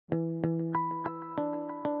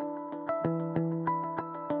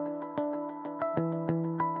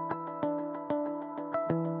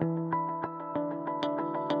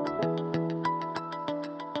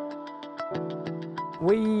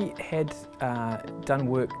We had done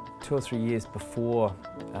work 2 or 3 years before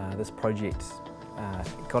this project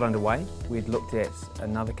got underway. We'd looked at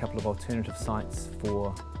another couple of alternative sites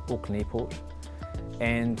for Auckland Airport,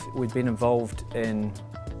 and we'd been involved in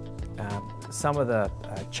some of the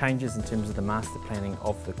changes in terms of the master planning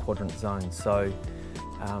of the quadrant zone. So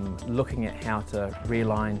looking at how to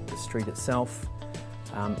realign the street itself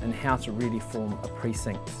and how to really form a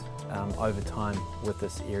precinct over time with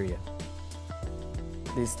this area.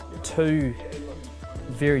 There's two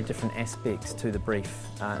very different aspects to the brief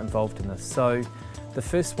involved in this. So the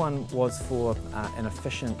first one was for an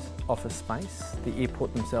efficient office space. The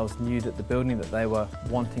airport themselves knew that the building that they were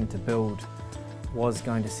wanting to build was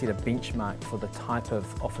going to set a benchmark for the type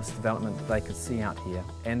of office development that they could see out here,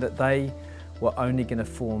 and that they were only going to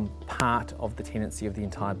form part of the tenancy of the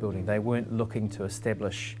entire building. They weren't looking to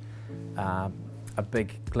establish a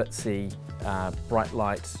big glitzy, bright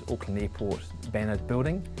light Auckland Airport bannered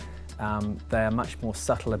building. They are much more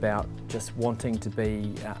subtle about just wanting to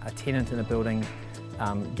be a tenant in a building,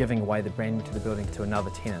 giving away the branding to the building to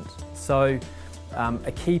another tenant. So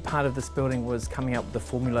a key part of this building was coming up with a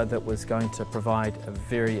formula that was going to provide a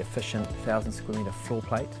very efficient 1,000 square metre floor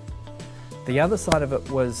plate. The other side of it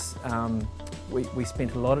was we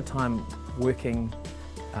spent a lot of time working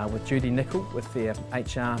with Judy Nicol with their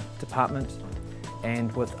HR department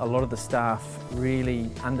and with a lot of the staff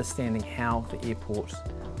really understanding how the airport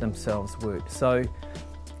themselves work. So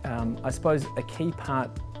I suppose a key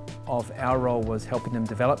part of our role was helping them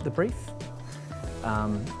develop the brief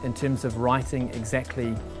in terms of writing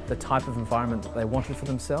exactly the type of environment that they wanted for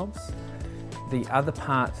themselves. The other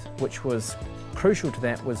part, which was crucial to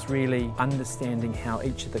that, was really understanding how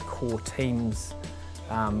each of the core teams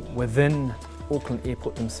within Auckland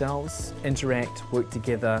Airport themselves interact, work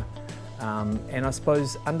together, and I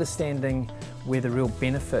suppose understanding where the real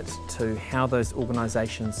benefit to how those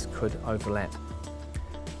organisations could overlap.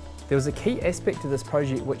 There was a key aspect of this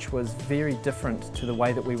project which was very different to the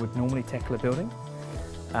way that we would normally tackle a building.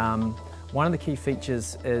 One of the key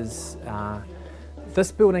features is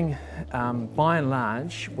this building, by and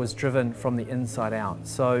large, was driven from the inside out.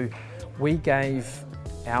 So we gave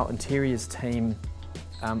our interiors team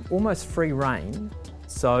almost free rein.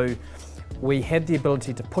 So we had the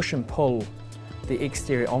ability to push and pull the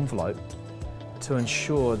exterior envelope to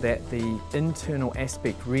ensure that the internal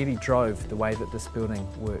aspect really drove the way that this building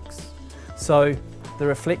works. So the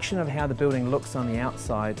reflection of how the building looks on the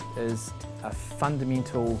outside is a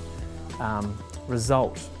fundamental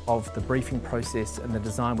result of the briefing process and the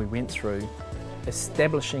design we went through,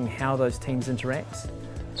 establishing how those teams interact,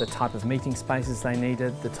 the type of meeting spaces they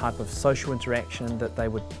needed, the type of social interaction that they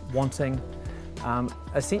were wanting,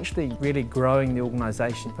 essentially really growing the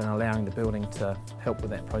organisation and allowing the building to help with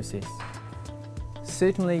that process.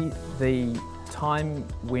 Certainly the time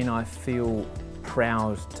when I feel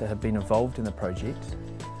proud to have been involved in the project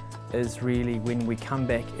is really when we come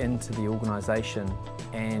back into the organisation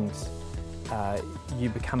and you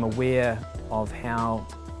become aware of how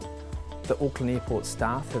the Auckland Airport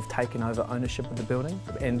staff have taken over ownership of the building,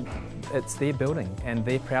 and it's their building and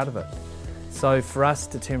they're proud of it. So for us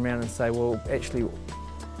to turn around and say, well, actually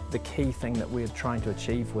the key thing that we're trying to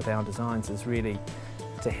achieve with our designs is really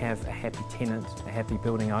to have a happy tenant, a happy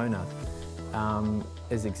building owner,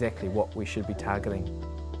 is exactly what we should be targeting.